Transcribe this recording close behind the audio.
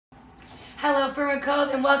Hello, Fernwood Cove,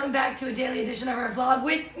 and welcome back to a daily edition of our vlog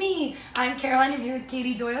with me. I'm Caroline. I'm here with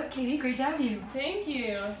Katie Doyle. Katie, great to have you. Thank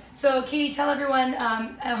you. So, Katie, tell everyone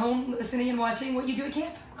at home listening and watching what you do at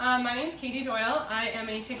camp. My name is Katie Doyle. I am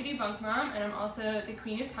a chickadee bunk mom, and I'm also the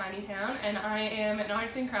queen of Tiny Town, and I am an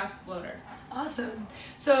arts and crafts floater. Awesome.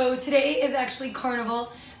 So today is actually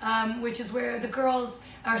Carnival, which is where the girls,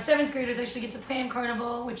 our 7th graders, actually get to plan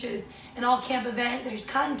Carnival, which is an all-camp event. There's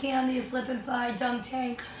cotton candy, a slip and slide, dunk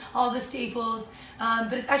tank, all the staples.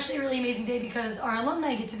 But it's actually a really amazing day because our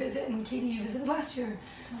alumni get to visit, and Katie, you visited last year.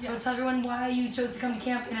 So Yes. Tell everyone why you chose to come to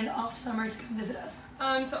camp in an off summer to come visit us.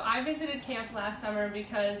 So I visited camp last summer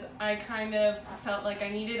because I kind of felt like I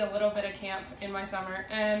needed a little bit of camp in my summer,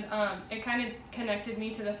 and it kind of connected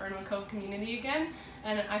me to the Fernwood Cove community again,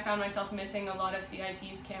 and I found myself missing a lot of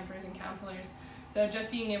CIT's campers and counselors. So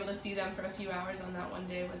just being able to see them for a few hours on that one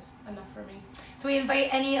day was enough for me. So we invite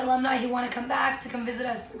any alumni who want to come back to come visit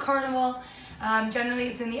us for Carnival. Generally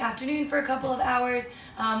it's in the afternoon for a couple of hours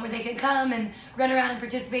where they can come and run around and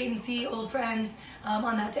participate and see old friends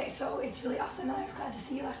on that day. So it's really awesome. I was glad to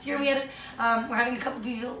see you last year. We're having a couple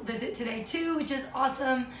people visit today too, which is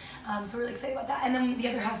awesome. So we're really excited about that. And then the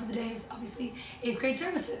other half of the day is obviously 8th grade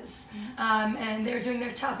services. And they're doing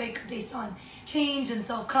their topic based on change and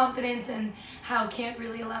self-confidence and how camp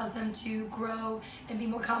really allows them to grow and be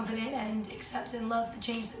more confident and accept and love the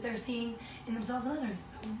change that they're seeing in themselves and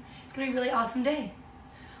others. So it's going to be a really awesome day.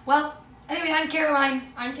 Well, anyway, I'm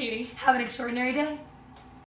Caroline. I'm Katie. Have an extraordinary day.